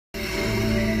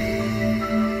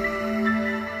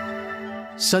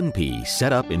SuNPe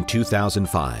set up in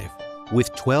 2005.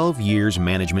 With 12 years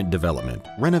management development,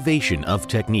 renovation of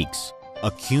techniques,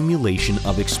 accumulation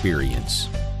of experience,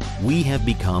 we have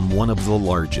become one of the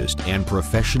largest and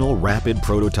professional rapid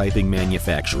prototyping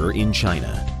manufacturer in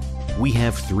China. We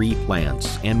have 3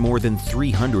 plants and more than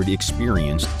 300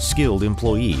 experienced, skilled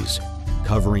employees,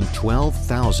 covering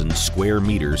 12,000 square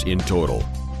meters in total.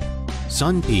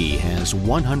 SuNPe has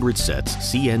 100 sets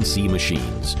CNC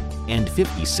machines and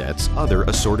 50 sets other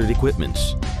assorted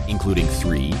equipments, including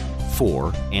 3,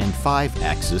 4, and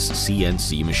 5-axis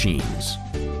CNC machines.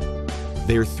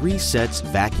 There are 3 sets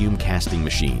vacuum casting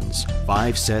machines,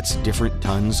 5 sets different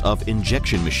tons of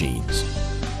injection machines,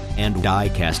 and die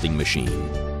casting machine.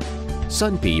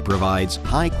 SuNPe provides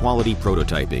high-quality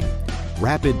prototyping,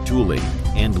 rapid tooling,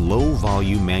 and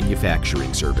low-volume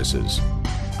manufacturing services.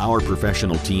 Our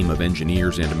professional team of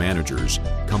engineers and managers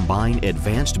combine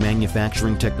advanced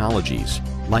manufacturing technologies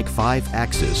like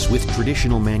 5-axis with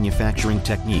traditional manufacturing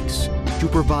techniques to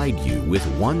provide you with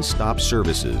one-stop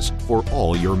services for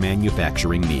all your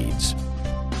manufacturing needs.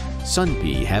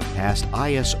 SuNPe have passed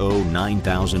ISO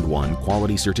 9001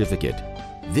 quality certificate.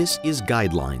 This is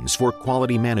guidelines for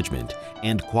quality management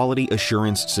and quality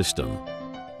assurance system.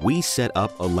 We set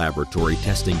up a laboratory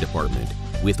testing department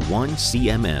with 1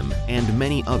 CMM and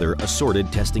many other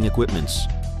assorted testing equipments.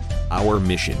 Our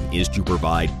mission is to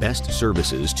provide best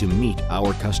services to meet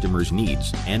our customers'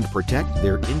 needs and protect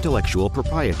their intellectual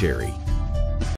proprietary.